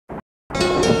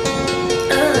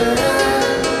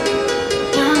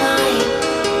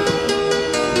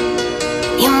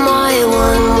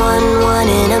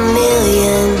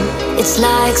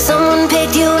like someone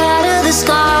picked you out of the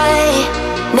sky.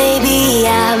 Maybe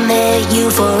I met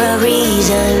you for a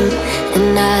reason,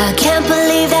 and I can't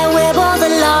believe that we're both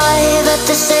alive at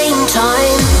the same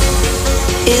time.